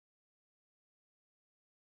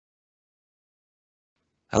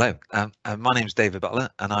Hello, my name is David Butler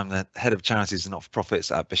and I'm the Head of Charities and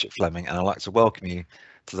Not-for-Profits at Bishop Fleming, and I'd like to welcome you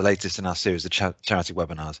to the latest in our series of charity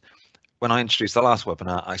webinars. When I introduced the last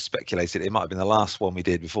webinar, I speculated it might have been the last one we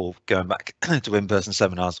did before going back to in-person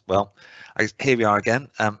seminars. Well, here we are again,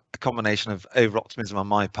 a combination of over-optimism on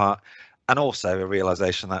my part and also a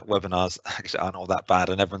realisation that webinars actually aren't all that bad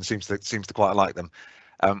and everyone seems to quite like them.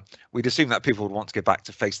 We'd assume that people would want to go back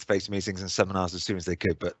to face-to-face meetings and seminars as soon as they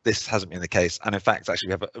could, but this hasn't been the case. And in fact, actually,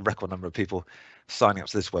 we have a record number of people signing up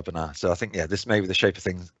to this webinar. So I think, yeah, this may be the shape of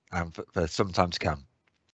things for some time to come.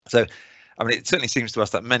 So, I mean, it certainly seems to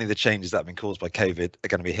us that many of the changes that have been caused by COVID are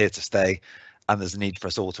going to be here to stay, and there's a need for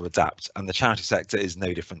us all to adapt. And the charity sector is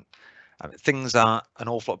no different. Things are an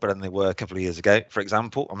awful lot better than they were a couple of years ago. For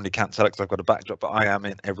example, I mean, you can't tell it because I've got a backdrop, but I am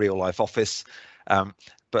in a real life office.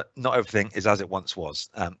 But not everything is as it once was.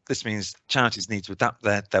 This means charities need to adapt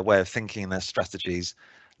their way of thinking and their strategies,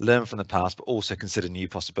 learn from the past, but also consider new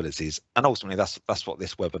possibilities. And ultimately, that's what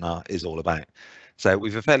this webinar is all about. So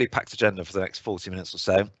we've a fairly packed agenda for the next 40 minutes or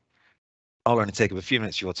so. I'll only take up a few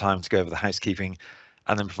minutes of your time to go over the housekeeping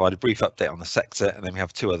and then provide a brief update on the sector. And then we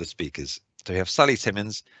have two other speakers. So we have Sally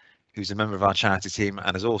Timmins, who's a member of our charity team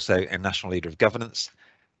and is also a national leader of governance.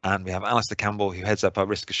 And we have Alistair Campbell, who heads up our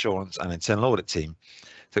risk assurance and internal audit team.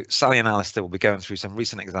 So Sally and Alistair will be going through some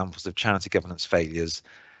recent examples of charity governance failures.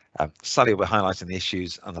 Sally will be highlighting the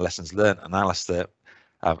issues and the lessons learned, and Alistair,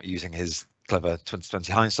 using his clever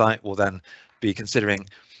 2020 hindsight, will then be considering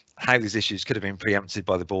how these issues could have been preempted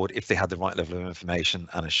by the board if they had the right level of information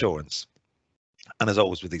and assurance. And as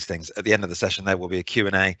always with these things, at the end of the session there will be a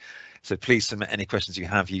Q&A, so please submit any questions you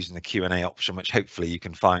have using the Q&A option, which hopefully you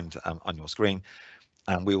can find on your screen.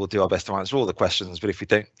 And we will do our best to answer all the questions, but if we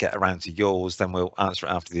don't get around to yours, then we'll answer it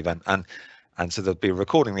after the event. And so there'll be a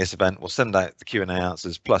recording of this event. We'll send out the Q&A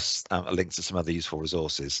answers plus a link to some other useful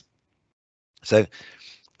resources. So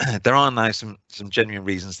there are now some genuine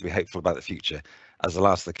reasons to be hopeful about the future as the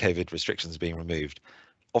last of the COVID restrictions are being removed.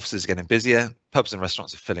 Offices are getting busier, pubs and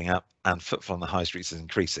restaurants are filling up, and footfall on the high streets is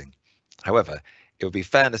increasing. However, it would be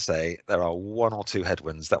fair to say there are one or two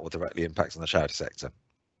headwinds that will directly impact on the charity sector.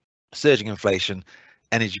 Surging inflation,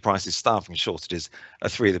 energy prices, staffing shortages are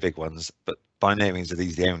three of the big ones, but by no means are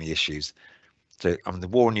these the only issues. So, I mean, the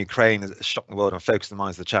war in Ukraine has shocked the world and focused the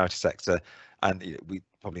minds of the charity sector. And we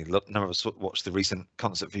probably, none of us watched the recent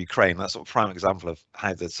concert for Ukraine. That's sort of a prime example of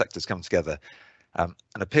how the sectors come together. And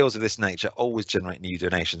appeals of this nature always generate new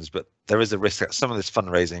donations, but there is a risk that some of this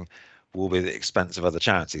fundraising will be at the expense of other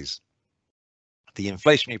charities. The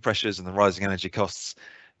inflationary pressures and the rising energy costs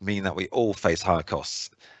mean that we all face higher costs.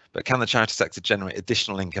 But can the charity sector generate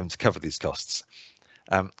additional income to cover these costs?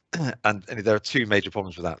 And there are two major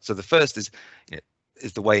problems with that. So the first is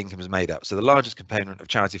the way income is made up. So the largest component of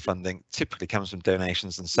charity funding typically comes from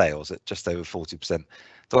donations and sales at just over 40%.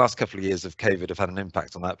 The last couple of years of COVID have had an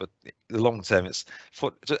impact on that, but the long term, it's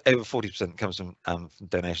over 40% comes from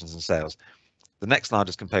donations and sales. The next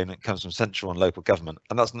largest component comes from central and local government,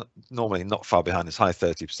 and that's normally not far behind, this high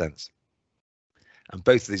 30%. And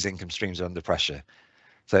both of these income streams are under pressure.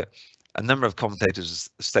 So a number of commentators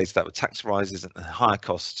stated that with tax rises and higher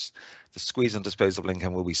costs, the squeeze on disposable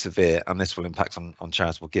income will be severe, and this will impact on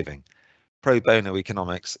charitable giving. Pro bono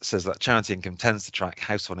economics says that charity income tends to track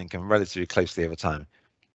household income relatively closely over time.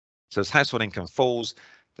 So as household income falls,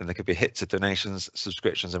 then there could be a hit to donations,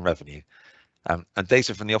 subscriptions and revenue. And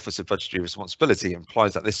data from the Office of Budgetary Responsibility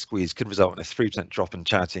implies that this squeeze could result in a 3% drop in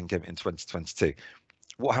charity income in 2022.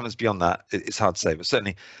 What happens beyond that, it's hard to say, but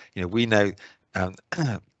certainly, we know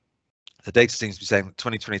the data seems to be saying that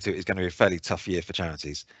 2022 is going to be a fairly tough year for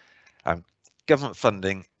charities. Government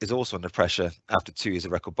funding is also under pressure after 2 years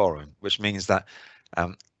of record borrowing, which means that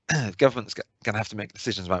government's going to have to make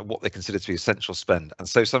decisions about what they consider to be essential spend, and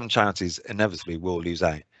so some charities inevitably will lose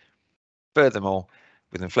out. Furthermore,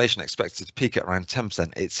 with inflation expected to peak at around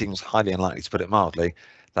 10%, it seems highly unlikely, to put it mildly,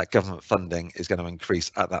 that government funding is going to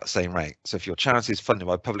increase at that same rate. So if your charity is funded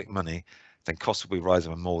by public money, then costs will be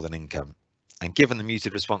rising more than income. And given the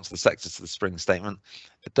muted response of the sector to the spring statement,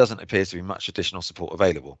 there doesn't appear to be much additional support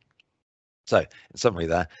available. So, in summary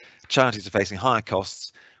there, charities are facing higher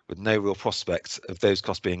costs with no real prospect of those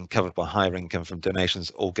costs being covered by higher income from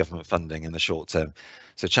donations or government funding in the short term.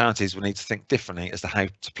 So charities will need to think differently as to how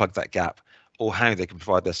to plug that gap or how they can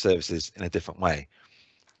provide their services in a different way.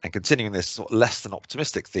 And continuing this sort of less than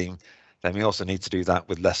optimistic theme, then we also need to do that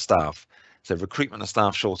with less staff. So recruitment and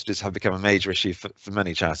staff shortages have become a major issue for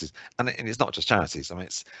many charities, and it's not just charities. I mean,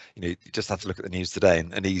 it's you just have to look at the news today,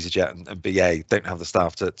 and EasyJet and BA don't have the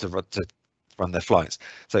staff to run their flights.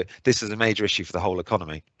 So this is a major issue for the whole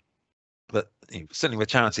economy. But certainly with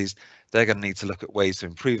charities, they're going to need to look at ways to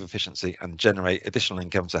improve efficiency and generate additional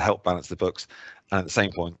income to help balance the books, and at the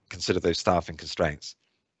same point consider those staffing constraints.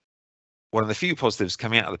 One of the few positives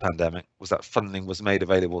coming out of the pandemic was that funding was made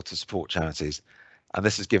available to support charities, and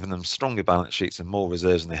this has given them stronger balance sheets and more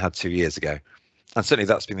reserves than they had 2 years ago. And certainly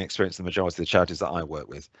that's been the experience of the majority of the charities that I work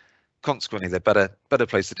with. Consequently, they're better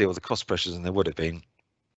placed to deal with the cost pressures than they would have been.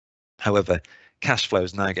 However, cash flow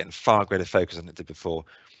is now getting far greater focus than it did before,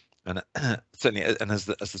 and certainly, and as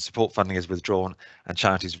the support funding is withdrawn and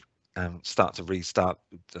charities start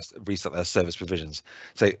their service provisions.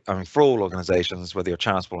 So, I mean, for all organisations, whether you're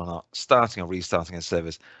charitable or not, starting or restarting a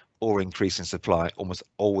service or increasing supply almost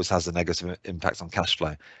always has a negative impact on cash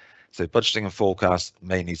flow. So, budgeting and forecasts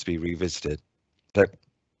may need to be revisited. So,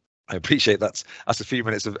 I appreciate that's a few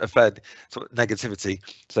minutes of fair sort of negativity.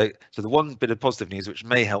 So the one bit of positive news which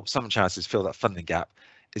may help some charities fill that funding gap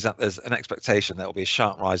is that there's an expectation there will be a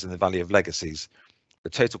sharp rise in the value of legacies, the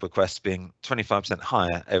total bequests being 25%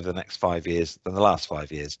 higher over the next 5 years than the last 5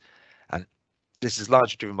 years. And this is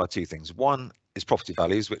largely driven by two things. One is property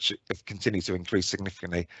values, which have continued to increase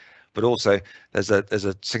significantly, but also there's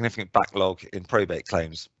a significant backlog in probate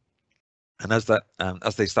claims. And as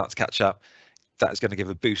they start to catch up, that is going to give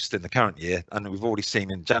a boost in the current year, and we've already seen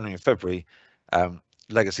in January and February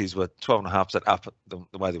legacies were 12.5% up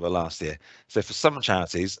the way they were last year. So for some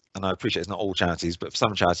charities, and I appreciate it's not all charities, but for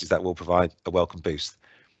some charities that will provide a welcome boost.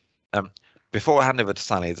 Before I hand over to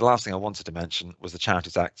Sally, the last thing I wanted to mention was the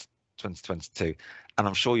Charities Act 2022, and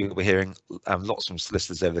I'm sure you'll be hearing lots from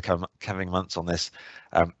solicitors over the coming months on this,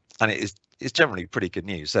 and it's generally pretty good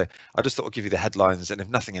news. So I just thought I'd give you the headlines, and if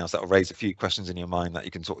nothing else, that will raise a few questions in your mind that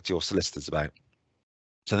you can talk to your solicitors about.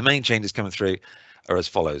 So the main changes coming through are as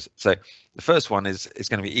follows. So the first one is it's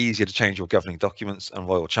going to be easier to change your governing documents and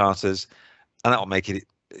royal charters, and that will make it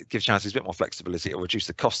give charities a bit more flexibility. It will reduce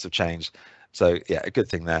the cost of change. So yeah, a good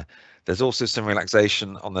thing there. There's also some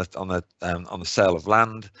relaxation on the sale of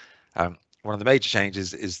land. One of the major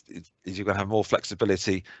changes is you're going to have more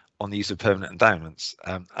flexibility on the use of permanent endowments,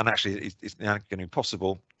 and actually it's now going to be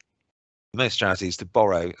possible for most charities to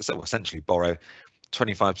borrow, so essentially borrow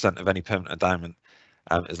 25% of any permanent endowment,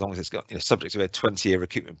 as long as it's got subject to a 20-year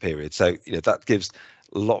recoupment period. So that gives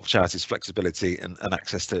a lot of charities flexibility and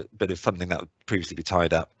access to a bit of funding that would previously be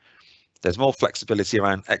tied up. There's more flexibility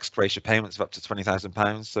around ex gratia payments of up to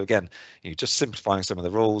 £20,000. So again, just simplifying some of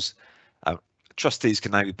the rules. Trustees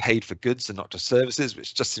can now be paid for goods and not just services,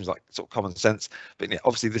 which just seems like sort of common sense. But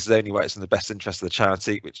obviously this is only where it's in the best interest of the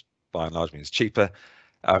charity, which by and large means cheaper.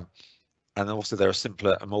 And also there are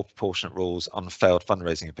simpler and more proportionate rules on failed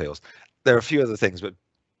fundraising appeals. There are a few other things, but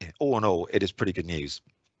all in all, it is pretty good news.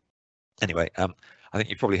 Anyway, I think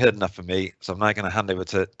you've probably heard enough from me, so I'm now going to hand over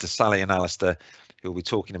to Sally and Alistair, who will be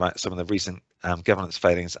talking about some of the recent governance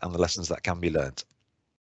failings and the lessons that can be learned.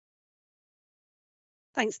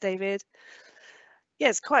 Thanks, David. Yeah,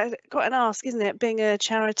 it's quite an ask, isn't it, being a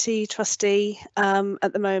charity trustee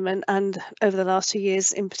at the moment, and over the last 2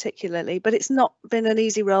 years in particularly, but it's not been an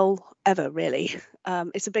easy role ever, really.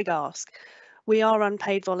 It's a big ask. We are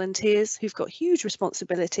unpaid volunteers who've got huge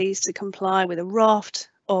responsibilities to comply with a raft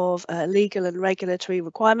of legal and regulatory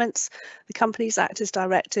requirements, the Companies Act as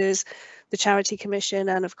directors, the Charity Commission,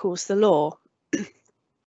 and of course the law.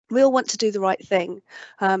 We all want to do the right thing,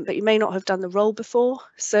 but you may not have done the role before.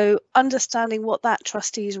 So understanding what that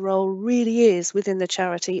trustee's role really is within the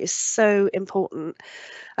charity is so important.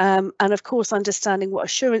 And of course, understanding what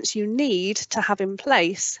assurance you need to have in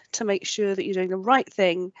place to make sure that you're doing the right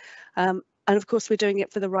thing. And of course, we're doing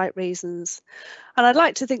it for the right reasons. And I'd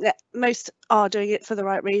like to think that most are doing it for the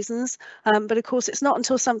right reasons. But of course, it's not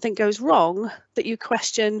until something goes wrong that you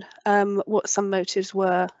question what some motives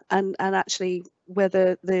were and actually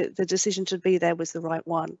whether the decision to be there was the right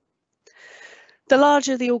one. The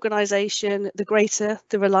larger the organisation, the greater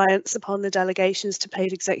the reliance upon the delegations to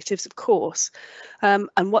paid executives, of course. And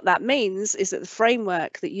what that means is that the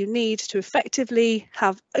framework that you need to effectively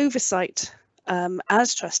have oversight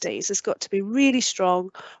as trustees has got to be really strong,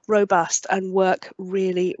 robust, and work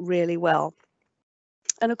really, really well.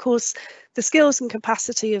 And of course, the skills and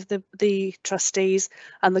capacity of the trustees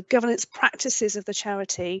and the governance practices of the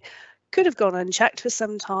charity could have gone unchecked for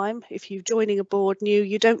some time. If you're joining a board new,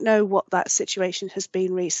 you don't know what that situation has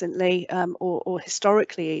been recently or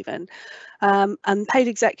historically even. And paid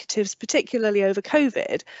executives, particularly over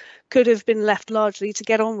COVID, could have been left largely to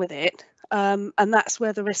get on with it. And that's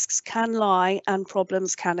where the risks can lie and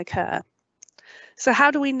problems can occur. So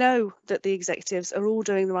how do we know that the executives are all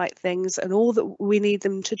doing the right things and all that we need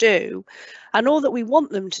them to do and all that we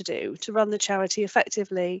want them to do to run the charity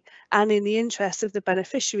effectively and in the interest of the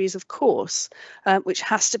beneficiaries, of course, which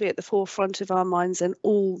has to be at the forefront of our minds in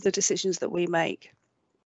all the decisions that we make?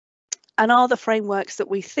 And are the frameworks that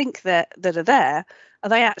we think that are there, are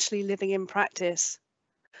they actually living in practice?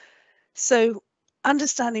 So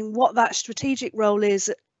understanding what that strategic role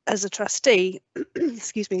is as a trustee,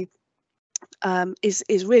 excuse me,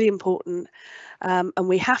 is really important, and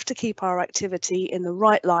we have to keep our activity in the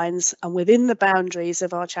right lines and within the boundaries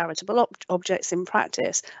of our charitable objects in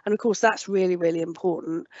practice. And of course, that's really, really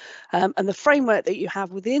important. And the framework that you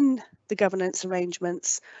have within the governance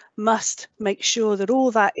arrangements must make sure that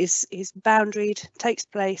all that is boundaried, takes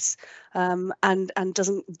place, and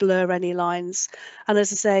doesn't blur any lines. And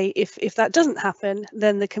as I say, if that doesn't happen,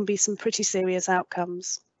 then there can be some pretty serious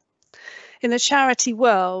outcomes. In the charity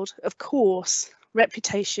world, of course,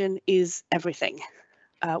 reputation is everything.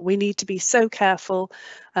 We need to be so careful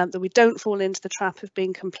that we don't fall into the trap of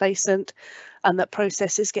being complacent and that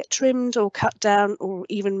processes get trimmed or cut down or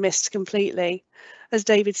even missed completely. As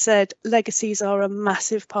David said, legacies are a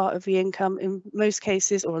massive part of the income in most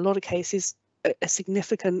cases, or a lot of cases, a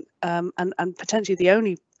significant and potentially the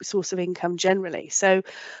only source of income generally. So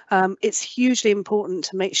it's hugely important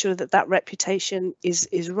to make sure that that reputation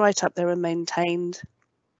is right up there and maintained.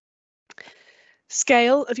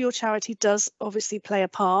 Scale of your charity does obviously play a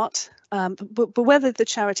part, but whether the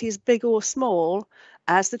charity is big or small,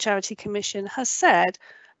 as the Charity Commission has said,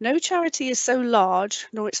 no charity is so large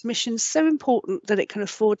nor its mission so important that it can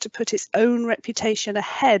afford to put its own reputation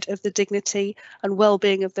ahead of the dignity and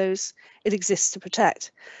well-being of those it exists to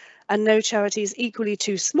protect. And no charity is equally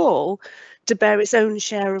too small to bear its own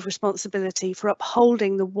share of responsibility for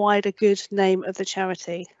upholding the wider good name of the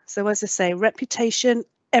charity. So as I say, reputation,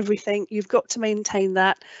 everything, you've got to maintain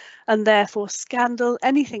that, and therefore scandal,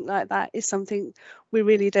 anything like that, is something we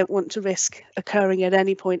really don't want to risk occurring at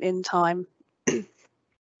any point in time.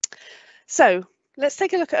 So let's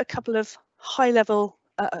take a look at a couple of high-level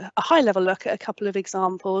look at a couple of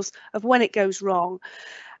examples of when it goes wrong,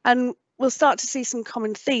 and we'll start to see some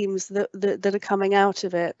common themes that are coming out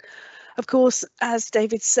of it. Of course, as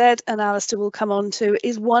David said, and Alistair will come on to, it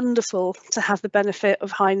is wonderful to have the benefit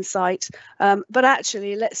of hindsight, but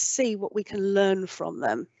actually let's see what we can learn from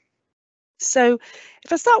them. So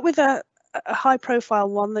if I start with a high-profile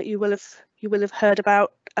one that you will have heard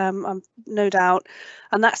about, no doubt,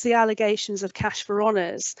 and that's the allegations of cash for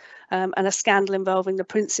honours and a scandal involving the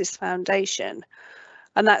Prince's Foundation.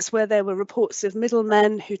 And that's where there were reports of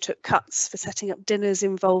middlemen who took cuts for setting up dinners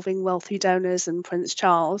involving wealthy donors and Prince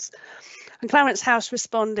Charles. And Clarence House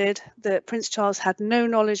responded that Prince Charles had no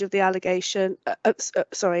knowledge of the allegation, of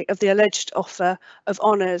the alleged offer of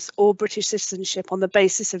honours or British citizenship on the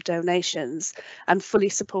basis of donations, and fully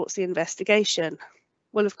supports the investigation.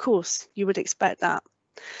 Well, of course, you would expect that.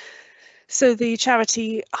 So the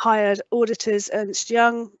charity hired auditors Ernst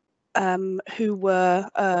Young, who were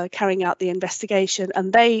carrying out the investigation,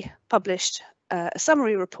 and they published a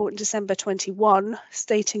summary report in December 21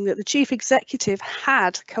 stating that the chief executive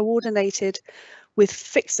had coordinated with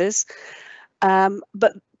fixers,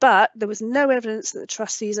 but there was no evidence that the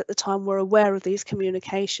trustees at the time were aware of these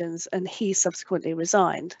communications, and he subsequently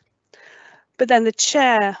resigned. But then the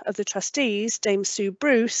chair of the trustees, Dame Sue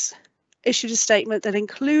Bruce, issued a statement that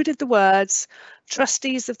included the words,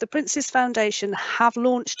 "Trustees of the Prince's Foundation have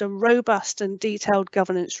launched a robust and detailed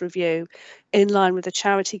governance review in line with the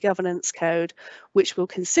Charity Governance Code, which will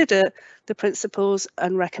consider the principles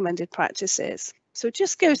and recommended practices." So it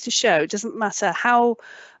just goes to show, it doesn't matter how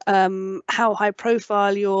high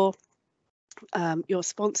profile your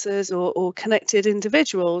sponsors or connected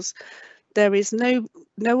individuals, there is no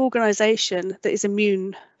organisation that is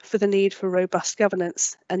immune for the need for robust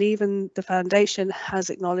governance, and even the foundation has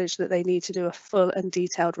acknowledged that they need to do a full and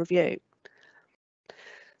detailed review.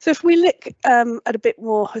 So if we look at a bit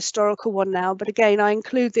more historical one now, but again, I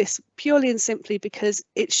include this purely and simply because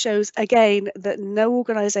it shows again that no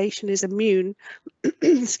organisation is immune,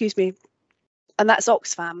 excuse me, and that's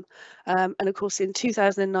Oxfam. And of course, in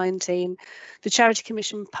 2019, the Charity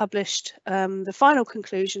Commission published the final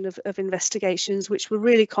conclusion of investigations, which were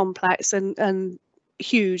really complex and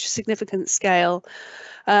huge, significant scale.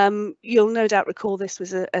 You'll no doubt recall this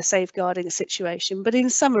was a safeguarding situation, but in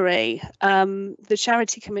summary, the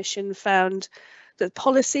Charity Commission found that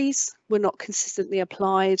policies were not consistently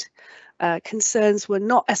applied, concerns were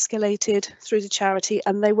not escalated through the charity,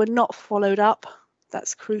 and they were not followed up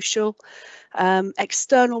That's crucial.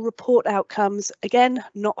 External report outcomes, again,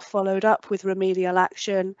 not followed up with remedial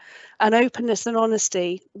action, and openness and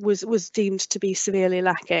honesty was deemed to be severely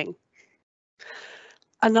lacking.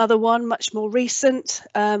 Another one, much more recent,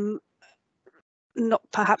 not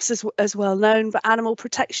perhaps as well known, but animal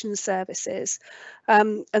protection services.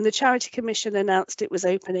 And the Charity Commission announced it was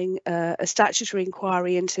opening a statutory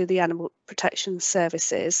inquiry into the animal protection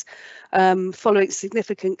services, following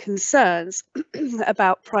significant concerns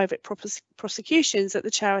about private prosecutions that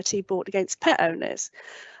the charity brought against pet owners.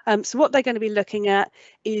 So what they're going to be looking at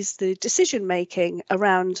is the decision making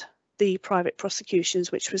around the private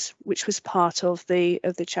prosecutions, which was part of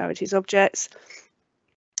the charity's objects.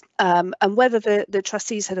 And whether the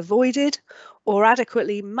trustees had avoided or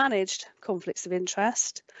adequately managed conflicts of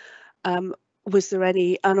interest. Was there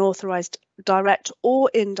any unauthorised direct or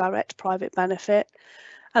indirect private benefit?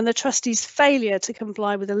 And the trustees' failure to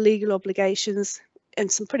comply with the legal obligations and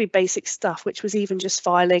some pretty basic stuff, which was even just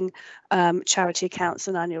filing charity accounts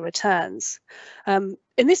and annual returns. In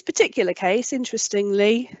this particular case,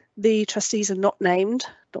 interestingly, the trustees are not named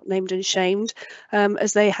and shamed,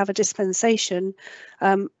 as they have a dispensation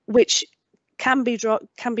which can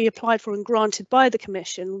be applied for and granted by the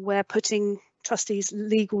Commission, where putting trustees'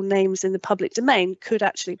 legal names in the public domain could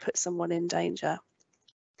actually put someone in danger.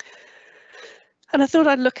 And I thought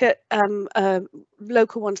I'd look at a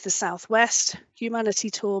local one to the southwest,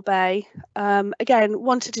 Humanity Torbay. Again,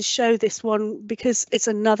 wanted to show this one because it's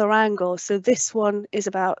another angle. So this one is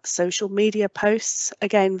about social media posts.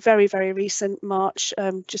 Again, very, very recent, March,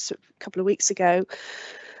 just a couple of weeks ago.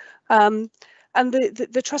 And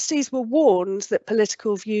the trustees were warned that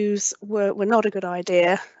political views were not a good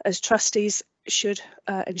idea, as trustees should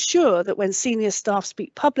ensure that when senior staff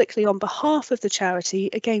speak publicly on behalf of the charity,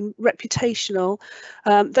 again, reputational,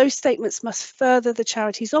 those statements must further the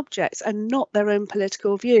charity's objects and not their own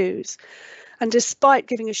political views. And despite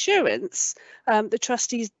giving assurance, the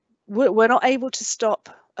trustees were not able to stop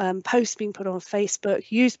posts being put on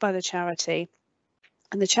Facebook used by the charity.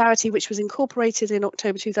 And the charity, which was incorporated in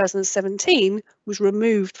October 2017, was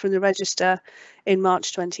removed from the register in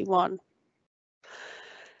March 21.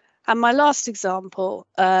 And my last example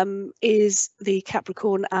is the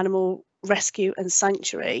Capricorn Animal Rescue and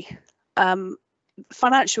Sanctuary.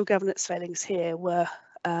 Financial governance failings here were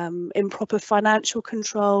improper financial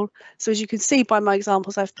control. So as you can see by my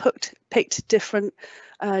examples, I've picked different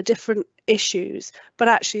issues, but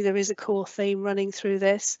actually there is a core theme running through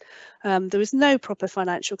this. There was no proper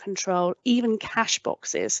financial control. Even cash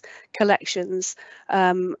boxes collections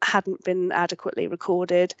hadn't been adequately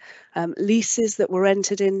recorded. Leases that were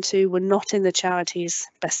entered into were not in the charity's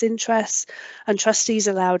best interests, and trustees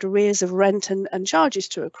allowed arrears of rent and charges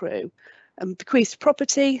to accrue. Bequeathed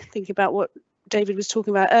property, thinking about what David was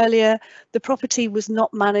talking about earlier, the property was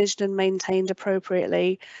not managed and maintained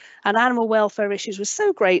appropriately, and animal welfare issues were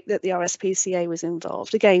so great that the RSPCA was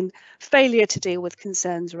involved. Again, failure to deal with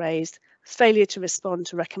concerns raised, failure to respond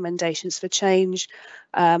to recommendations for change,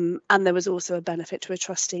 and there was also a benefit to a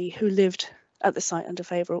trustee who lived at the site under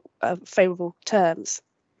favourable terms.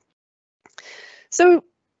 So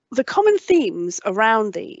the common themes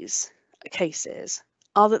around these cases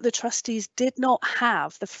are that the trustees did not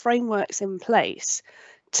have the frameworks in place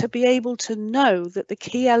to be able to know that the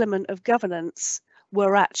key element of governance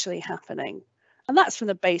were actually happening. And that's from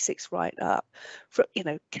the basics right up. For,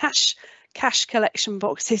 cash collection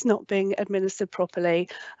boxes not being administered properly,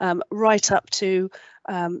 right up to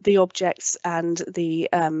the objects and the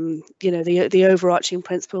the overarching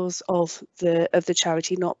principles of the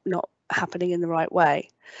charity not happening in the right way.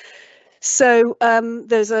 So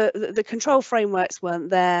the control frameworks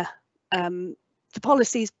weren't there. The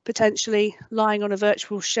policies potentially lying on a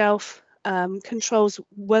virtual shelf. Controls,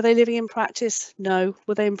 were they living in practice? No.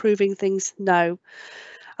 Were they improving things? No.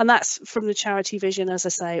 And that's from the charity vision, as I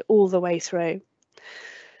say, all the way through.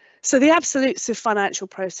 So the absolutes of financial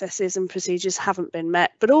processes and procedures haven't been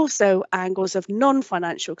met, but also angles of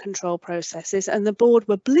non-financial control processes, and the board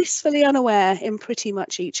were blissfully unaware in pretty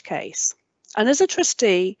much each case. And as a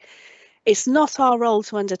trustee, it's not our role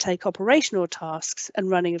to undertake operational tasks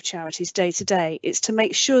and running of charities day to day. It's to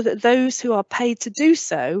make sure that those who are paid to do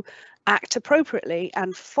so act appropriately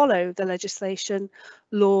and follow the legislation,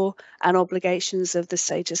 law and obligations of the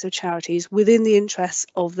status of charities within the interests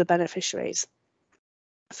of the beneficiaries.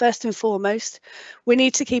 First and foremost, we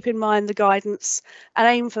need to keep in mind the guidance and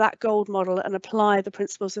aim for that gold model and apply the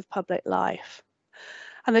principles of public life.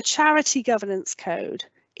 And the Charity Governance Code,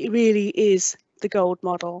 it really is the gold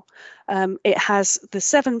model. It has the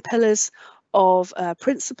 7 pillars of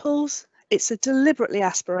principles. it's a deliberately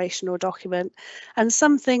aspirational document and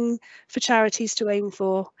something for charities to aim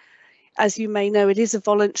for. As you may know, it is a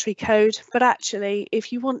voluntary code, but actually,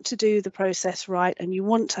 if you want to do the process right and you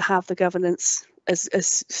want to have the governance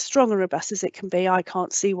as strong and robust as it can be, I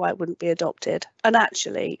can't see why it wouldn't be adopted. And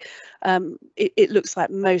actually, it looks like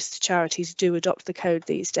most charities do adopt the code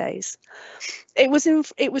these days. It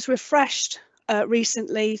was refreshed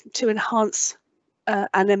recently to enhance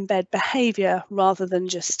and embed behaviour rather than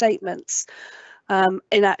just statements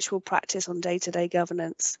in actual practice on day-to-day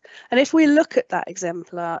governance. And if we look at that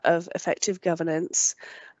exemplar of effective governance,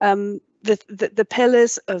 the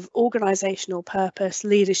pillars of organisational purpose,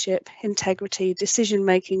 leadership, integrity,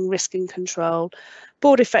 decision-making, risk and control,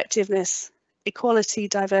 board effectiveness, equality,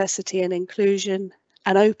 diversity and inclusion,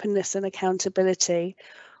 and openness and accountability.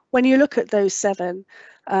 When you look at those 7,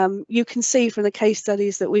 you can see from the case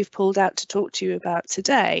studies that we've pulled out to talk to you about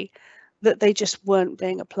today that they just weren't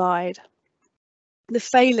being applied. The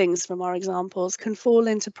failings from our examples can fall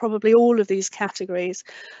into probably all of these categories,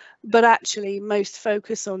 but actually most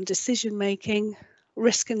focus on decision making,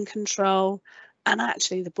 risk and control, and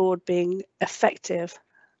actually the board being effective,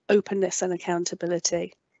 openness and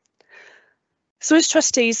accountability. So as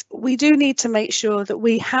trustees, we do need to make sure that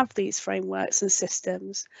we have these frameworks and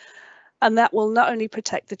systems, and that will not only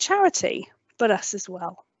protect the charity, but us as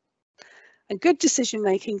well. And good decision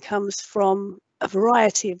making comes from a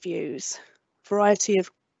variety of views, variety of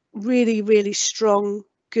really, really strong,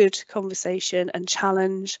 good conversation and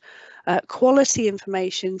challenge, quality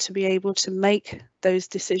information to be able to make those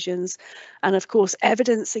decisions, and of course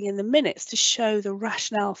evidencing in the minutes to show the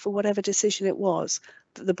rationale for whatever decision it was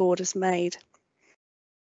that the board has made.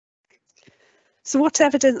 So what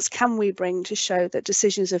evidence can we bring to show that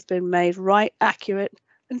decisions have been made right, accurate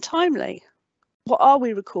and timely? What are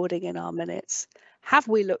we recording in our minutes? Have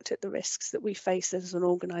we looked at the risks that we face as an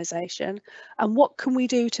organisation, and what can we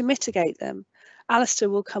do to mitigate them? Alistair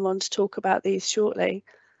will come on to talk about these shortly.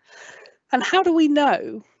 And how do we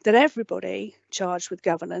know that everybody charged with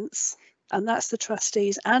governance, and that's the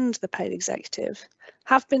trustees and the paid executive,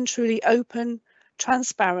 have been truly open,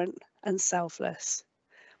 transparent and selfless?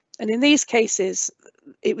 And in these cases,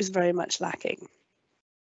 it was very much lacking.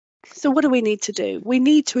 So what do we need to do? We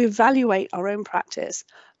need to evaluate our own practice,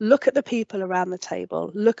 look at the people around the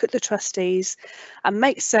table, look at the trustees, and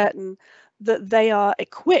make certain that they are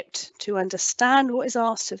equipped to understand what is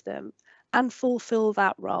asked of them and fulfill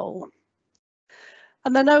that role.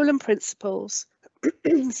 And the Nolan principles,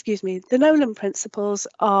 excuse me, the Nolan principles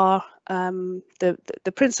are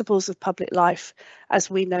the principles of public life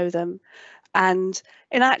as we know them. And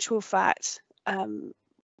in actual fact,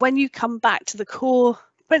 when you come back to the core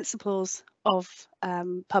principles of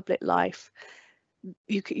public life,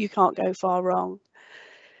 you can't go far wrong.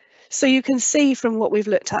 So you can see from what we've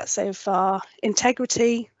looked at so far,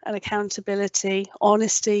 integrity and accountability,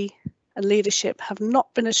 honesty and leadership have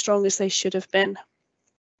not been as strong as they should have been.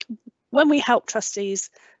 When we help trustees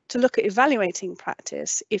to look at evaluating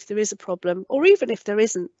practice, if there is a problem, or even if there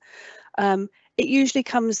isn't, it usually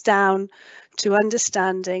comes down to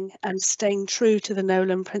understanding and staying true to the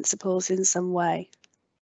Nolan principles in some way.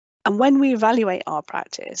 And when we evaluate our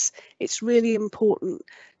practice, it's really important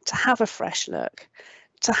to have a fresh look,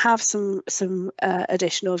 to have some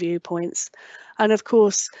additional viewpoints. And of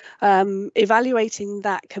course, evaluating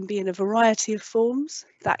that can be in a variety of forms.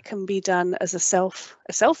 That can be done as a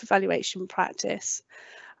self-evaluation practice,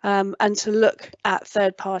 and to look at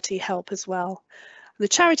third-party help as well. The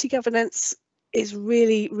charity governance is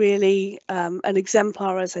really, really an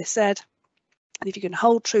exemplar, as I said. And if you can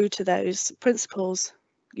hold true to those principles,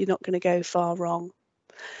 you're not going to go far wrong.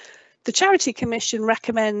 The Charity Commission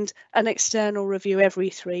recommend an external review every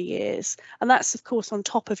 3 years, and that's of course on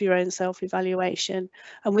top of your own self-evaluation.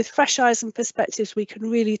 And with fresh eyes and perspectives, we can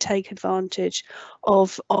really take advantage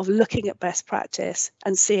of looking at best practice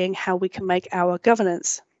and seeing how we can make our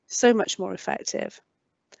governance so much more effective.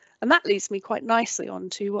 And that leads me quite nicely on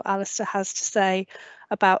to what Alistair has to say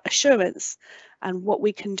about assurance and what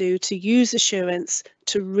we can do to use assurance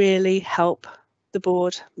to really help the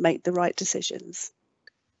board make the right decisions.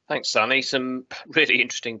 Thanks, Sally. Some really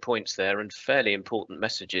interesting points there and fairly important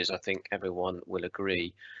messages. I think everyone will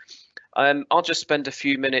agree. I'll just spend a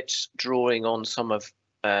few minutes drawing on some of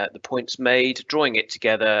the points made, drawing it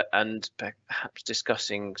together and perhaps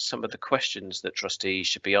discussing some of the questions that trustees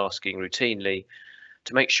should be asking routinely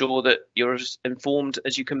to make sure that you're as informed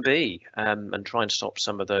as you can be, and try and stop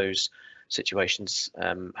some of those situations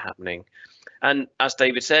happening. And as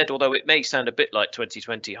David said, although it may sound a bit like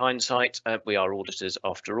 2020 hindsight, we are auditors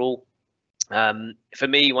after all. For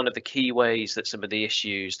me, one of the key ways that some of the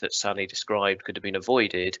issues that Sally described could have been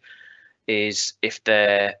avoided is if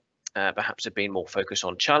there perhaps have been more focus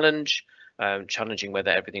on challenging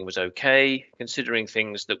whether everything was okay, considering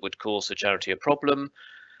things that would cause the charity a problem,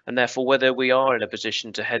 and therefore whether we are in a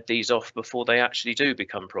position to head these off before they actually do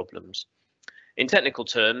become problems. In technical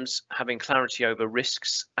terms, having clarity over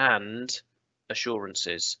risks and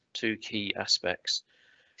assurances, two key aspects.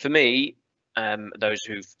 For me, those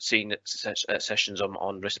who've seen sessions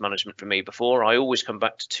on risk management from me before, I always come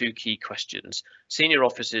back to two key questions. Senior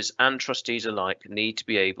officers and trustees alike need to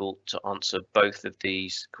be able to answer both of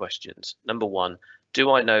these questions. Number one,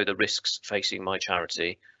 do I know the risks facing my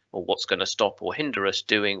charity, or what's going to stop or hinder us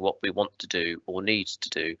doing what we want to do or need to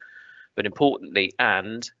do? But importantly,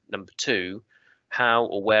 and number two, how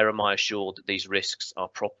or where am I assured that these risks are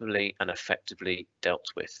properly and effectively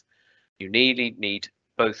dealt with? You need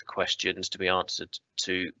both questions to be answered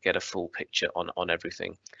to get a full picture on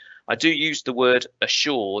everything. I do use the word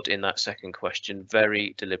assured in that second question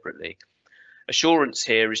very deliberately. Assurance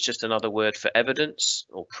here is just another word for evidence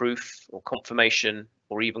or proof or confirmation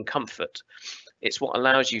or even comfort. It's what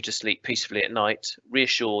allows you to sleep peacefully at night,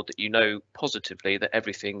 reassured that you know positively that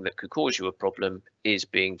everything that could cause you a problem is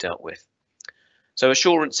being dealt with. So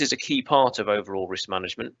assurance is a key part of overall risk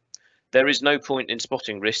management. There is no point in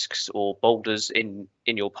spotting risks or boulders in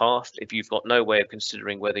your path if you've got no way of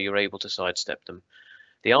considering whether you're able to sidestep them.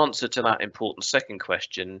 The answer to that important second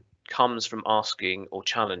question comes from asking or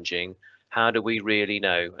challenging, how do we really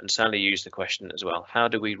know? And Sally used the question as well. How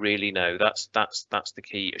do we really know? That's the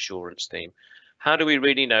key assurance theme. How do we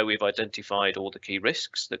really know we've identified all the key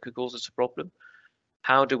risks that could cause us a problem?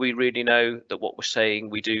 How do we really know that what we're saying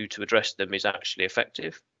we do to address them is actually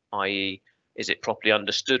effective, i.e., is it properly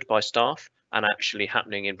understood by staff and actually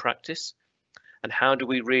happening in practice? And how do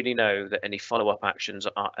we really know that any follow-up actions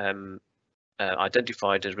are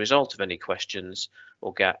identified as a result of any questions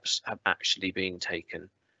or gaps have actually been taken?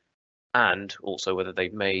 And also whether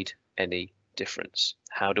they've made any difference.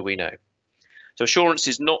 How do we know? So assurance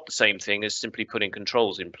is not the same thing as simply putting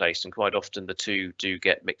controls in place, and quite often the two do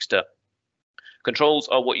get mixed up. Controls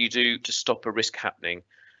are what you do to stop a risk happening.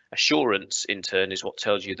 Assurance, in turn, is what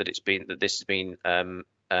tells you that this has been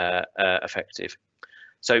effective.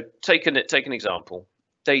 So take an example: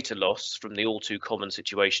 data loss from the all too common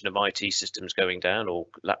situation of IT systems going down or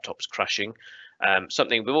laptops crashing.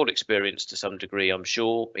 Something we've all experienced to some degree, I'm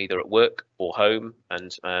sure, either at work or home.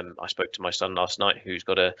 And I spoke to my son last night, who's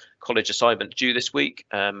got a college assignment due this week,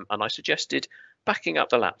 and I suggested backing up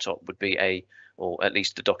the laptop would be or at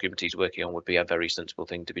least the document he's working on would be a very sensible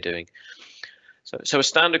thing to be doing. So a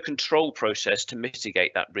standard control process to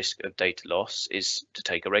mitigate that risk of data loss is to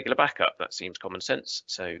take a regular backup. That seems common sense.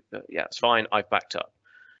 So yeah, it's fine, I've backed up.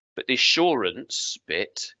 But the assurance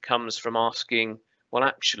bit comes from asking, well,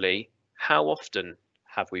 actually, how often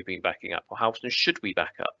have we been backing up, or how often should we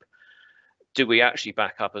back up? Do we actually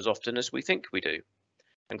back up as often as we think we do?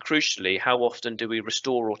 And crucially, how often do we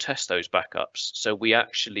restore or test those backups so we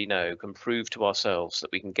actually can prove to ourselves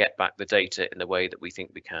that we can get back the data in the way that we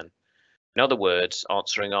think we can? In other words,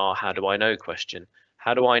 answering our how do I know question.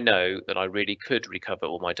 How do I know that I really could recover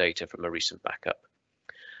all my data from a recent backup?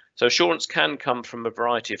 So assurance can come from a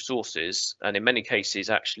variety of sources, and in many cases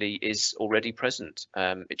actually is already present.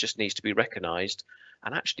 It just needs to be recognised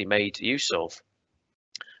and actually made use of.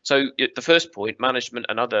 So the first point, management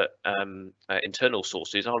and other internal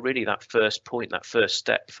sources are really that first point, that first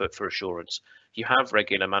step for assurance. You have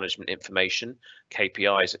regular management information,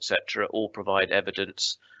 KPIs, etc., all provide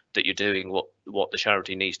evidence that you're doing what the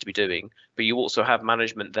charity needs to be doing, but you also have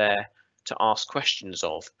management there to ask questions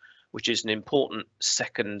of, which is an important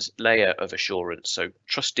second layer of assurance. So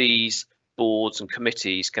trustees, boards and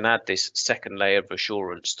committees can add this second layer of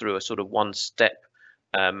assurance through a sort of one-step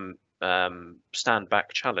stand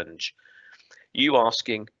back challenge. You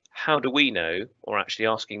asking, how do we know, or actually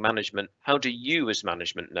asking management, how do you as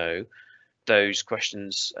management know those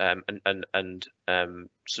questions and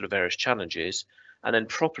sort of various challenges, and then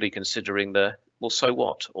properly considering well, so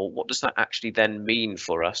what, or what does that actually then mean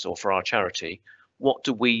for us or for our charity? What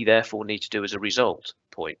do we therefore need to do as a result?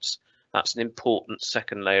 Points. That's an important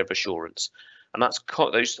second layer of assurance, and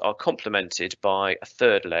those are complemented by a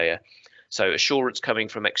third layer. So assurance coming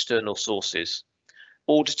from external sources,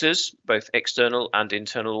 auditors, both external and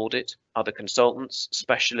internal audit, other consultants,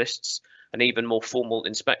 specialists, and even more formal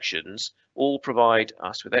inspections all provide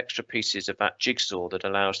us with extra pieces of that jigsaw that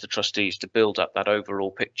allows the trustees to build up that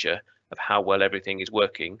overall picture of how well everything is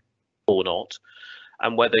working or not,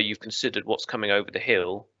 and whether you've considered what's coming over the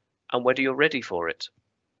hill and whether you're ready for it.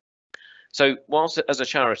 So whilst as a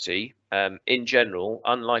charity, in general,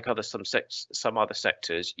 unlike some other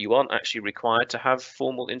sectors, you aren't actually required to have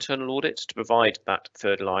formal internal audits to provide that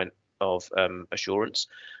third line assurance,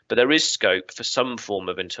 but there is scope for some form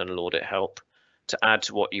of internal audit help to add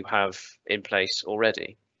to what you have in place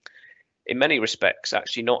already. In many respects,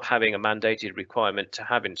 actually not having a mandated requirement to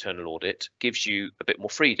have internal audit gives you a bit more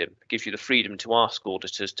freedom, gives you the freedom to ask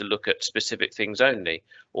auditors to look at specific things only,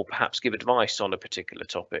 or perhaps give advice on a particular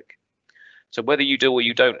topic. So whether you do or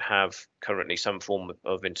you don't have currently some form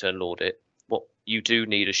of internal audit, what you do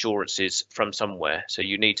need assurances from somewhere. So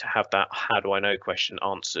you need to have that how do I know question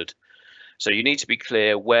answered. So you need to be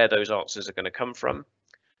clear where those answers are going to come from,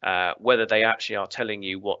 whether they actually are telling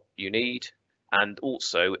you what you need, and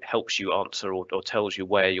also it helps you answer or tells you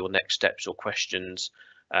where your next steps or questions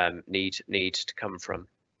need to come from.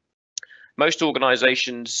 Most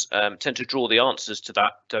organisations tend to draw the answers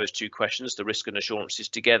to those two questions, the risk and assurances,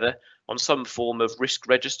 together on some form of risk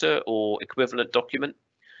register or equivalent document.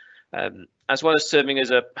 As well as serving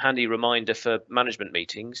as a handy reminder for management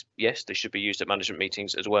meetings, yes, they should be used at management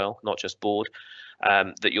meetings as well, not just board,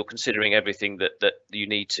 that you're considering everything that you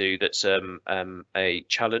need to, that's a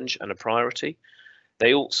challenge and a priority.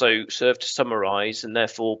 They also serve to summarise and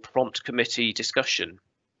therefore prompt committee discussion,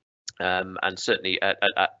 and certainly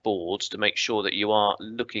at boards, to make sure that you are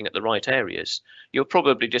looking at the right areas. You're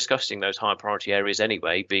probably discussing those high priority areas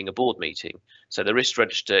anyway, being a board meeting. So the risk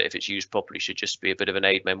register, if it's used properly, should just be a bit of an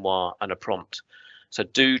aid memoir and a prompt. So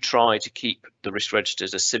do try to keep the risk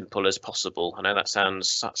registers as simple as possible. I know that sounds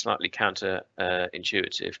slightly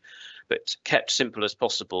counter-intuitive, but kept simple as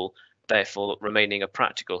possible, therefore remaining a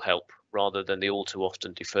practical help rather than the all too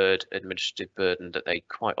often deferred administrative burden that they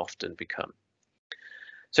quite often become.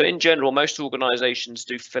 So in general, most organisations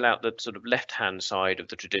do fill out the sort of left-hand side of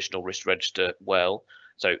the traditional risk register well.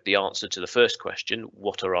 So the answer to the first question,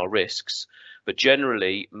 what are our risks? But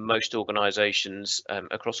generally, most organisations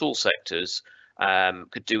across all sectors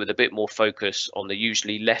could do with a bit more focus on the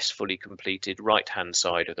usually less fully completed right-hand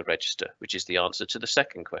side of the register, which is the answer to the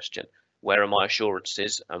second question. Where are my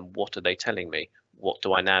assurances and what are they telling me? What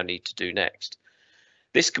do I now need to do next?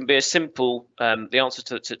 This can be as simple, the answer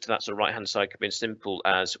to that sort of right-hand side can be as simple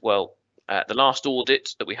as, well, the last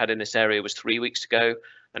audit that we had in this area was 3 weeks ago,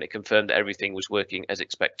 and it confirmed that everything was working as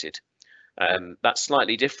expected. That's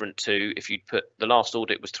slightly different to if you'd put the last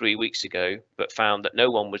audit was 3 weeks ago, but found that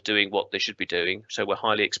no one was doing what they should be doing, so we're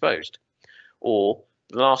highly exposed. Or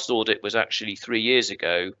the last audit was actually 3 years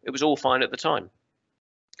ago, it was all fine at the time.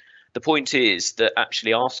 The point is that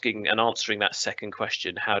actually asking and answering that second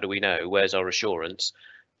question, how do we know, where's our assurance,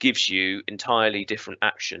 gives you entirely different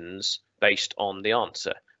actions based on the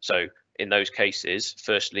answer. So in those cases,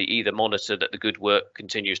 firstly, either monitor that the good work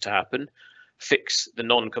continues to happen, fix the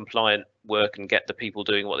non-compliant work and get the people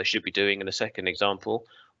doing what they should be doing in the second example,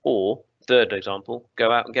 or third example,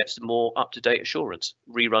 go out and get some more up-to-date assurance,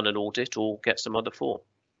 rerun an audit or get some other form.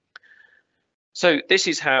 So this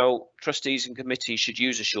is how trustees and committees should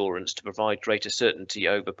use assurance to provide greater certainty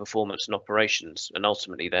over performance and operations, and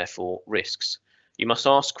ultimately therefore risks. You must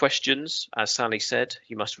ask questions, as Sally said.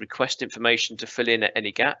 You must request information to fill in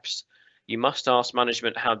any gaps. You must ask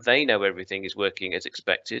management how they know everything is working as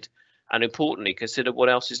expected, and importantly, consider what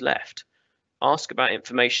else is left. Ask about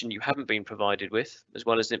information you haven't been provided with, as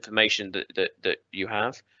well as information that you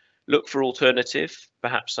have. Look for alternative,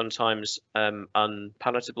 perhaps sometimes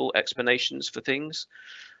unpalatable explanations for things.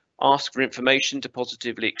 Ask for information to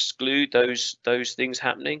positively exclude those things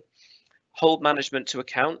happening. Hold management to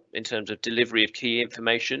account in terms of delivery of key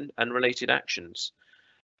information and related actions.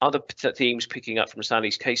 Other themes picking up from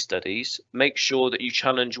Sally's case studies, make sure that you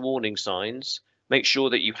challenge warning signs. Make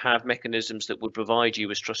sure that you have mechanisms that would provide you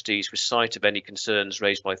as trustees with sight of any concerns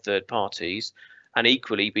raised by third parties, and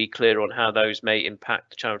equally be clear on how those may impact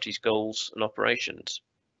the charity's goals and operations.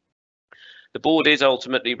 The board is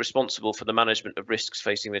ultimately responsible for the management of risks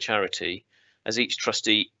facing the charity, as each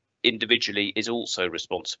trustee individually is also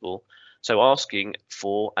responsible. So asking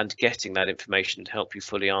for and getting that information to help you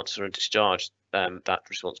fully answer and discharge that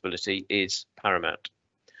responsibility is paramount.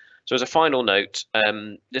 So as a final note,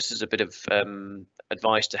 this is a bit of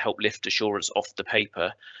advice to help lift assurance off the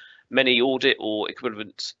paper. Many audit or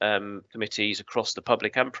equivalent committees across the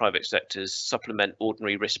public and private sectors supplement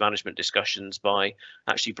ordinary risk management discussions by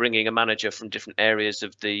actually bringing a manager from different areas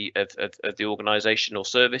of the organisation or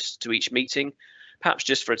service to each meeting, perhaps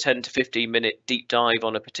just for a 10 to 15 minute deep dive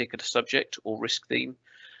on a particular subject or risk theme.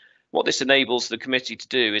 What this enables the committee to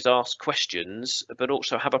do is ask questions, but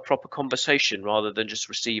also have a proper conversation rather than just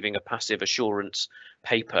receiving a passive assurance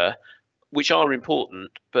paper, which are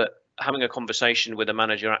important, but having a conversation with a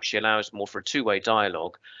manager actually allows more for a two-way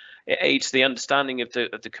dialogue. It aids the understanding of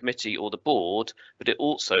the committee or the board, but it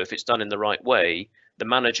also, if it's done in the right way, the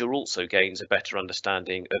manager also gains a better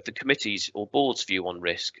understanding of the committee's or board's view on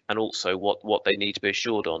risk, and also what they need to be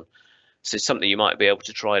assured on. So it's something you might be able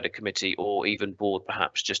to try at a committee or even board,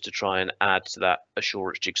 perhaps, just to try and add to that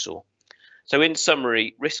assurance jigsaw. So in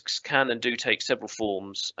summary, risks can and do take several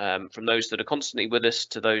forms, from those that are constantly with us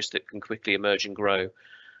to those that can quickly emerge and grow.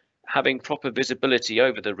 Having proper visibility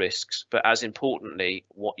over the risks, but as importantly,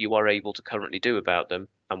 what you are able to currently do about them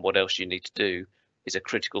and what else you need to do, is a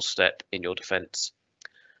critical step in your defence.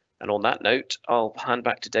 And on that note, I'll hand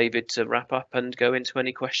back to David to wrap up and go into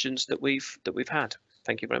any questions that we've had.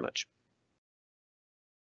 Thank you very much.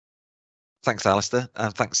 Thanks, Alistair,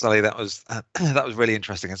 and thanks, Sally. That was really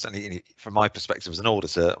interesting, and certainly from my perspective as an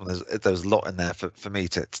auditor, there was a lot in there for me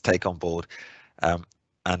to take on board.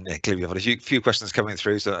 And yeah, clearly, we've had a few questions coming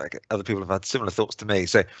through, so other people have had similar thoughts to me.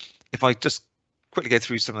 So, if I just quickly go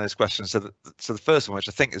through some of those questions, so the first one, which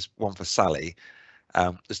I think is one for Sally,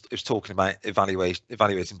 is talking about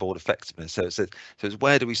evaluating board effectiveness. So it's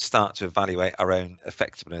where do we start to evaluate our own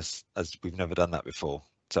effectiveness, as we've never done that before?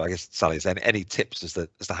 So I guess, Sally, is there any tips as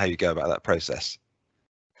to how you go about that process?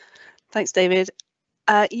 Thanks, David.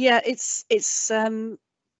 Yeah, it's an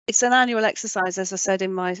annual exercise, as I said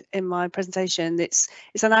in my presentation. It's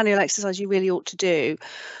an annual exercise you really ought to do.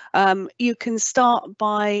 You can start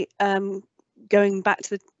by going back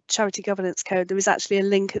to the Charity Governance Code. There is actually a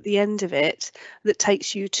link at the end of it that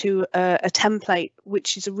takes you to a template,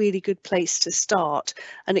 which is a really good place to start,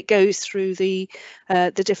 and it goes through the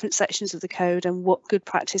different sections of the code and what good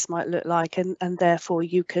practice might look like, and therefore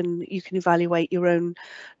you can evaluate your own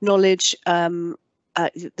knowledge,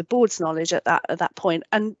 the board's knowledge at that point,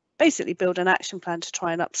 and basically build an action plan to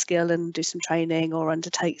try and upskill and do some training or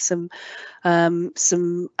undertake some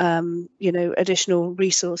additional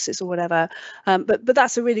resources or whatever. But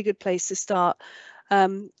that's a really good place to start.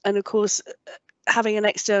 And of course, having an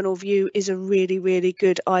external view is a really, really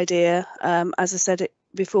good idea. As I said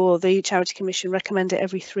before, the Charity Commission recommend it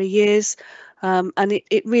every 3 years. And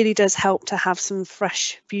it really does help to have some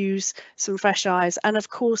fresh views, some fresh eyes. And of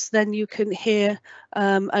course, then you can hear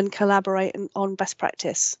and collaborate on best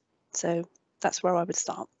practice. So that's where I would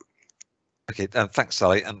start. Okay, thanks,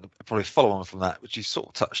 Sally. And probably follow on from that, which you sort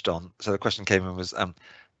of touched on. So the question came in was,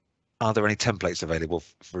 are there any templates available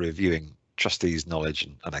for reviewing trustees' knowledge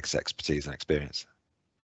and expertise and experience?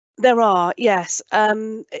 There are, yes.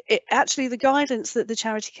 Actually, the guidance that the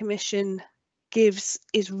Charity Commission gives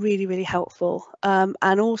is really, really helpful.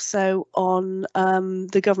 And also on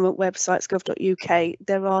the government websites, gov.uk,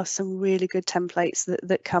 there are some really good templates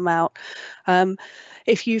that come out.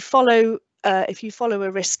 If you follow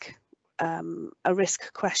a risk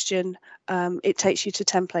question, it takes you to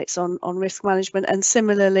templates on risk management. And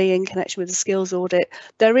similarly, in connection with the skills audit,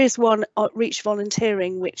 there is one, Reach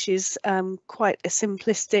Volunteering, which is quite a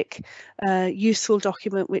simplistic, useful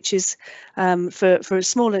document, which is for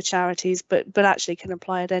smaller charities, but actually can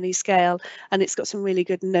apply at any scale. And it's got some really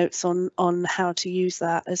good notes on how to use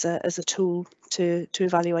that as a tool to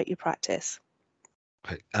evaluate your practice.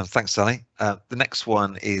 Great. Thanks, Sally. The next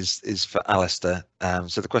one is for Alistair.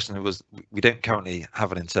 So the question was, we don't currently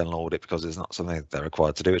have an internal audit because it's not something they're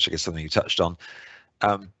required to do, which I guess is something you touched on.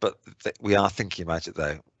 But we are thinking about it,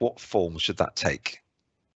 though. What form should that take?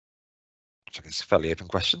 Which I guess is a fairly open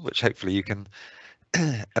question, which hopefully you can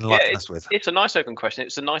enlighten us with. It's a nice open question.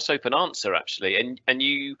 It's a nice open answer, actually. And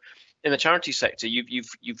you, in the charity sector,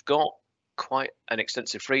 you've got quite an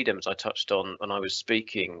extensive freedom, as I touched on when I was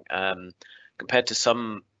speaking. Compared to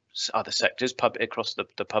some other sectors, across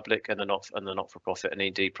the public and the not-for-profit and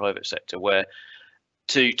indeed private sector, where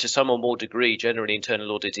to some or more degree, generally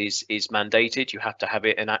internal audit is mandated. You have to have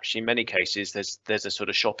it, and actually in many cases there's a sort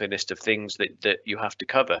of shopping list of things that you have to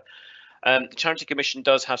cover. The Charity Commission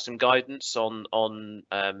does have some guidance on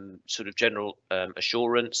sort of general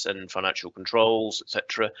assurance and financial controls,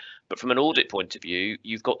 etc. But from an audit point of view,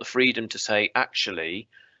 you've got the freedom to say, actually,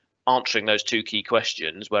 answering those two key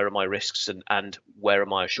questions, where are my risks and where are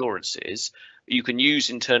my assurances, you can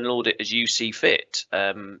use internal audit as you see fit,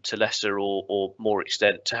 to lesser or more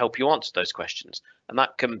extent, to help you answer those questions. And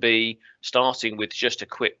that can be starting with just a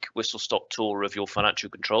quick whistle-stop tour of your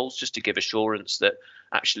financial controls, just to give assurance that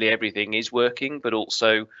actually everything is working, but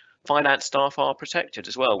also finance staff are protected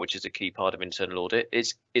as well, which is a key part of internal audit.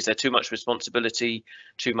 Is there too much responsibility,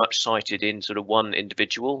 too much cited in sort of one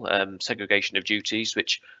individual, segregation of duties,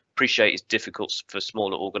 which appreciate is difficult for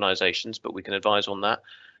smaller organisations, but we can advise on that.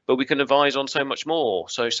 But we can advise on so much more.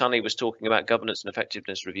 So Sally was talking about governance and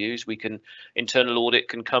effectiveness reviews. Internal audit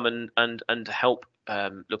can come and help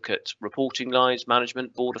look at reporting lines,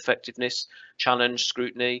 management, board effectiveness, challenge,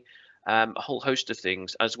 scrutiny, a whole host of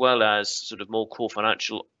things, as well as sort of more core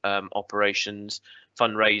financial operations,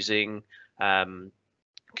 fundraising,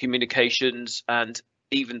 communications, and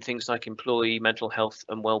even things like employee mental health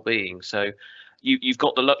and well-being. So you've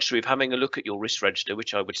got the luxury of having a look at your risk register,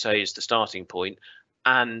 which I would say is the starting point,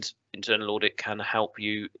 and internal audit can help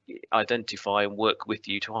you identify and work with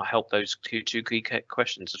you to help those two key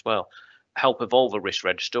questions as well. Help evolve a risk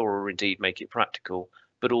register, or indeed make it practical,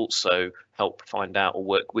 but also help find out or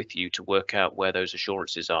work with you to work out where those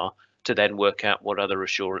assurances are, to then work out what other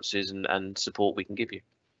assurances and support we can give you.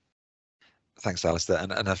 Thanks, Alistair.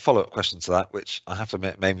 And a follow-up question to that, which I have to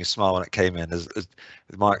admit made me smile when it came in, is with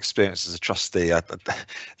my experience as a trustee,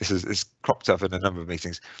 this cropped up in a number of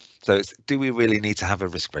meetings. So do we really need to have a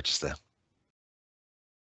risk register?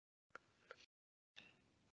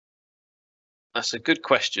 That's a good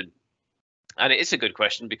question. And it is a good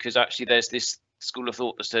question, because actually there's this school of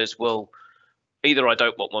thought that says, well, either I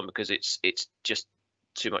don't want one because it's just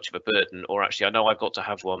too much of a burden, or actually I know I've got to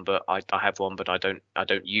have one, but I have one, but I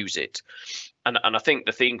don't use it. And I think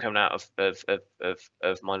the theme coming out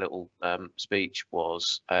of my little speech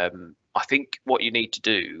was, I think what you need to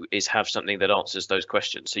do is have something that answers those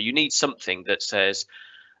questions. So you need something that says,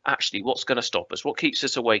 actually, what's going to stop us? What keeps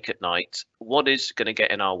us awake at night? What is going to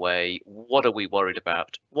get in our way? What are we worried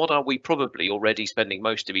about? What are we probably already spending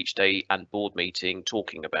most of each day and board meeting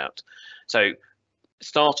talking about? So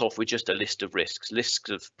start off with just a list of risks, lists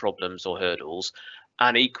of problems or hurdles,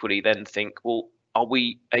 and equally then think, well, are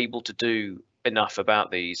we able to do enough about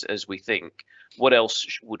these as we think? What else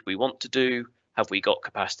would we want to do? Have we got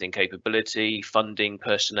capacity and capability, funding,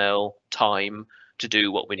 personnel, time to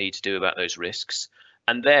do what we need to do about those risks?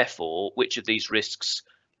 And therefore, which of these risks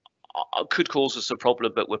could cause us a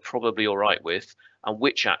problem, but we're probably all right with, and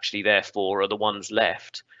which actually therefore are the ones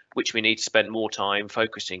left which we need to spend more time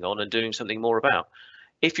focusing on and doing something more about.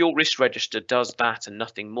 If your risk register does that and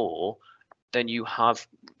nothing more, then you have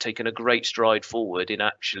taken a great stride forward in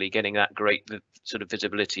actually getting that great sort of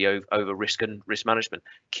visibility over risk and risk management.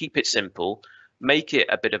 Keep it simple, make it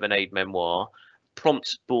a bit of an aid memoir,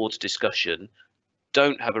 prompt board discussion.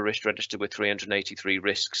 Don't have a risk register with 383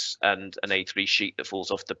 risks and an A3 sheet that falls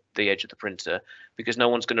off the edge of the printer, because no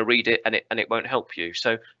one's going to read it and it won't help you.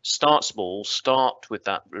 So start small, start with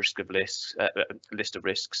that list of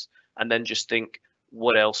risks, and then just think,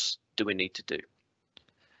 what else do we need to do?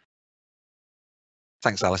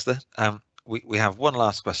 Thanks, Alistair. We have one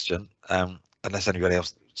last question, unless anybody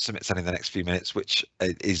else submits any in the next few minutes, which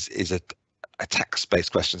is a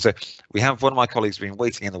tax-based question. So we have one of my colleagues been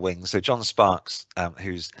waiting in the wings. So John Sparks,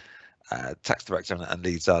 who's tax director and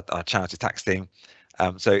leads our charity tax team.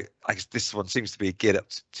 So I guess this one seems to be geared up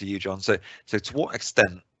to you, John. So to what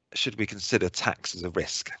extent should we consider tax as a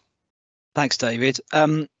risk? Thanks, David.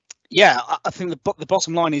 Yeah, I think the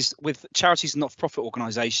bottom line is, with charities and not-for-profit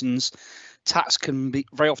organisations, tax can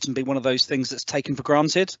very often be one of those things that's taken for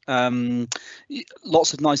granted.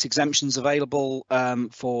 Lots of nice exemptions available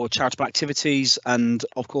for charitable activities, and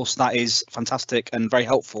of course that is fantastic and very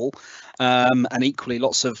helpful. And equally,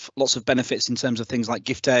 lots of benefits in terms of things like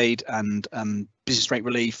gift aid and business rate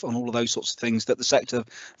relief and all of those sorts of things that the sector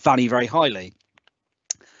value very highly.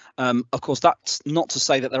 Of course, that's not to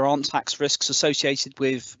say that there aren't tax risks associated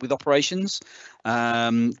with operations.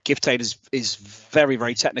 Gift aid is very,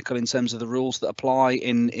 very technical in terms of the rules that apply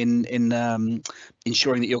in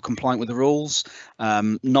ensuring that you're compliant with the rules.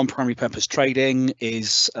 Non-primary purpose trading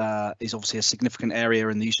is obviously a significant area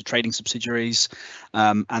in the use of trading subsidiaries,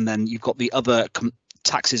 and then you've got the other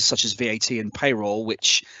taxes such as VAT and payroll,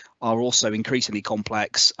 which are also increasingly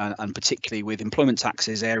complex, and particularly with employment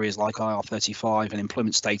taxes, areas like IR35 and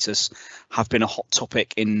employment status have been a hot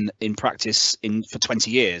topic in practice for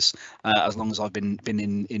 20 years, as long as I've been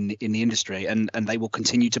in the industry, and they will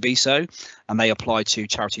continue to be so, and they apply to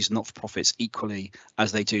charities and not-for-profits equally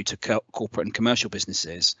as they do to corporate and commercial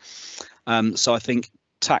businesses. So I think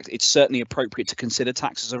it's certainly appropriate to consider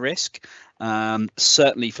tax as a risk.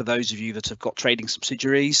 Certainly for those of you that have got trading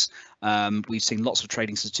subsidiaries, we've seen lots of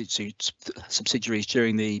trading subsidiaries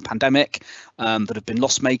during the pandemic that have been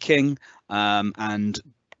loss-making, and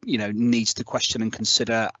needs to question and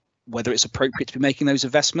consider whether it's appropriate to be making those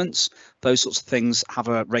investments. Those sorts of things have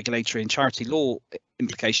a regulatory and charity law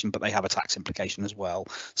implication, but they have a tax implication as well.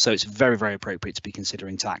 So it's very, very appropriate to be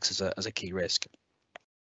considering tax as a key risk.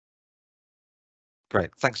 Great,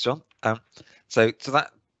 thanks, John. So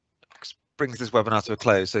that brings this webinar to a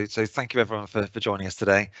close. So thank you everyone for joining us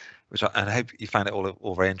today, and I hope you found it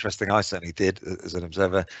all very interesting. I certainly did as an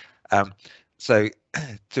observer. So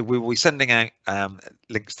we will be sending out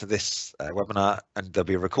links to this webinar, and there'll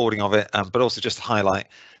be a recording of it, but also just to highlight,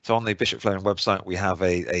 so on the Bishop Fleming website we have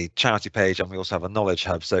a charity page, and we also have a knowledge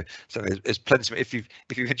hub. So there's plenty, if you've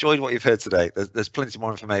enjoyed what you've heard today, there's plenty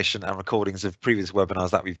more information and recordings of previous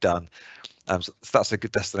webinars that we've done. So that's a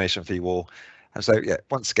good destination for you all. And so yeah,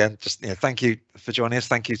 once again, just thank you for joining us.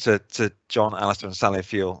 Thank you to John, Alistair and Sally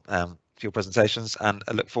for your presentations, and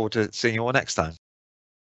I look forward to seeing you all next time.